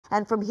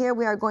And from here,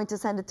 we are going to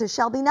send it to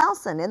Shelby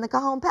Nelson in the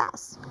Cajon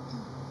Pass.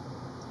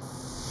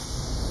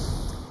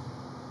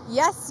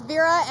 Yes,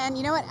 Vera, and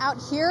you know what?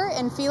 Out here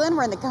in Phelan,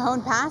 we're in the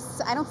Cajon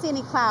Pass. I don't see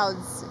any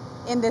clouds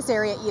in this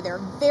area either.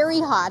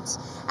 Very hot.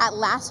 At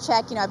last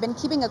check, I've been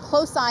keeping a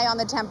close eye on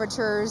the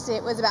temperatures.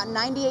 It was about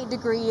 98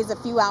 degrees a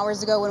few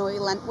hours ago when we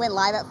went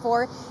live at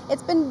 4.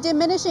 It's been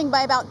diminishing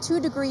by about 2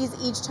 degrees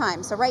each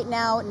time. So right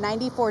now,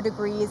 94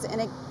 degrees,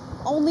 and it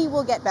only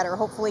will get better,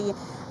 hopefully,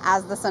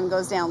 as the sun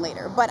goes down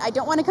later. But I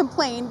don't want to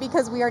complain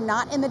because we are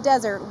not in the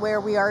desert where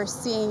we are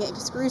seeing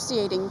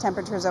excruciating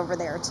temperatures over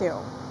there too.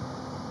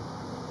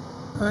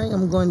 I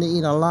am going to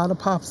eat a lot of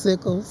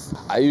popsicles.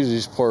 I usually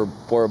just pour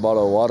a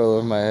bottle of water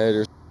over my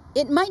head.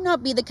 It might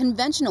not be the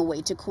conventional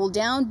way to cool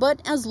down,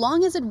 but as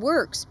long as it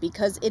works,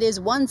 because it is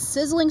one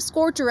sizzling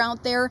scorcher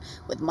out there,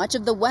 with much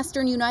of the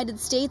western United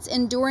States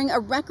enduring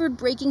a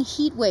record-breaking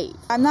heat wave.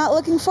 I'm not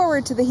looking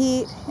forward to the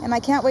heat, and I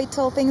can't wait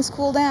till things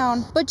cool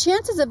down. But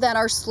chances of that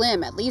are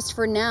slim, at least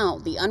for now.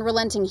 The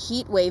unrelenting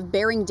heat wave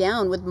bearing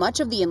down with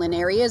much of the inland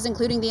areas,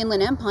 including the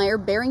Inland Empire,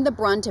 bearing the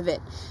brunt of it.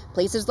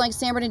 Places like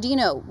San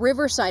Bernardino,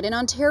 Riverside, and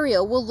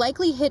Ontario will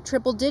likely hit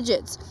triple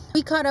digits.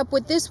 We caught up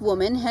with this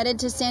woman headed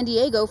to San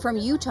Diego from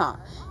Utah.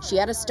 She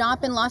had a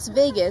stop in Las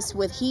Vegas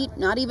with heat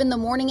not even the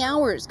morning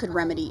hours could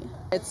remedy.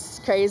 It's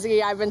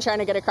crazy. I've been trying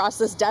to get across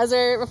this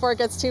desert before it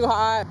gets too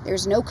hot.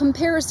 There's no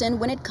comparison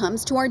when it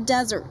comes to our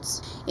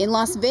deserts. In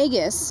Las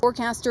Vegas,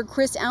 forecaster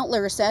Chris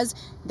Outler says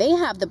they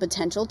have the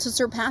potential to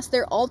surpass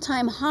their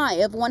all-time high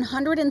of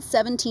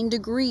 117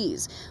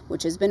 degrees,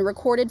 which has been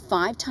recorded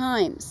 5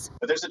 times.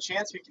 But there's a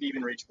chance we could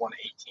even reach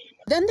 118.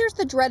 Then there's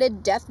the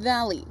dreaded Death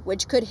Valley,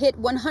 which could hit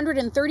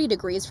 130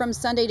 degrees from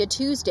Sunday to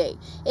Tuesday.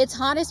 Its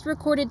hottest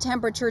recorded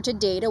temperature to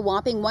date, a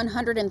whopping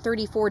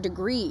 134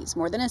 degrees,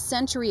 more than a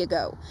century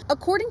ago.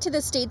 According to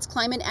the state's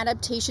climate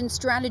adaptation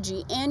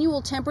strategy,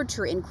 annual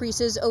temperature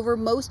increases over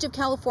most of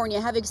California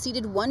have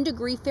exceeded 1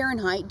 degree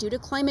Fahrenheit due to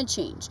climate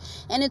change,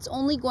 and it's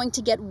only going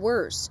to get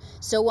worse.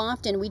 So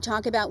often we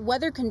talk about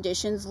weather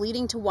conditions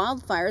leading to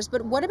wildfires,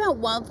 but what about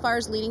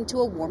wildfires leading to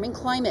a warming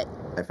climate?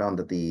 I found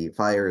that the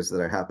fires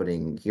that are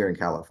happening here in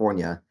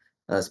California,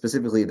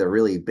 specifically the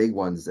really big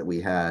ones that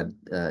we had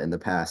in the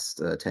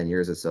past 10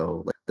 years or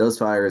so, those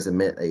fires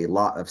emit a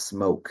lot of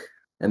smoke.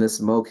 And this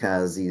smoke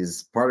has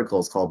these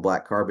particles called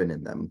black carbon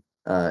in them.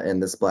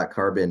 And this black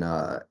carbon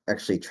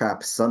actually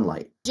traps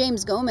sunlight.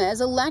 James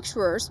Gomez, a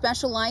lecturer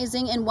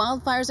specializing in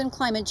wildfires and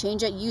climate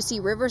change at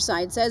UC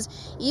Riverside, says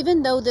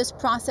even though this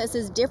process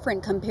is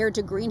different compared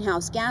to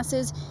greenhouse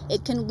gases,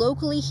 it can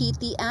locally heat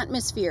the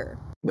atmosphere,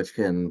 which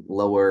can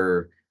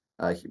lower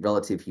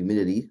relative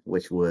humidity,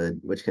 which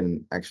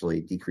can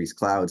actually decrease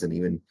clouds and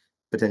even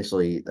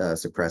potentially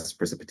suppress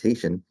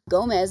precipitation.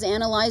 Gomez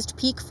analyzed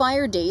peak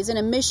fire days and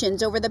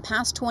emissions over the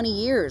past 20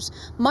 years,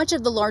 much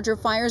of the larger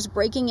fires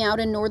breaking out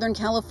in Northern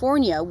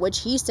California, which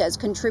he says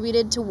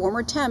contributed to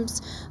warmer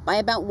temps by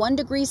about 1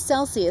 degree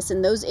Celsius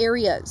in those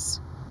areas.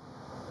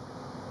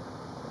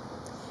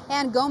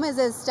 And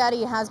Gomez's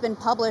study has been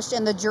published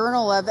in the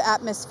Journal of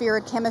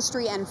Atmospheric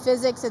Chemistry and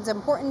Physics. It's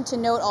important to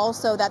note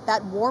also that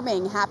that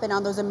warming happened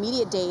on those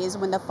immediate days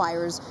when the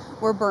fires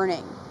were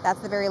burning. That's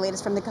the very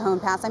latest from the Cajon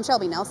Pass. I'm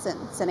Shelby Nelson,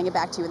 sending it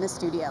back to you in the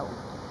studio.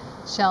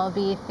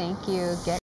 Shelby, thank you.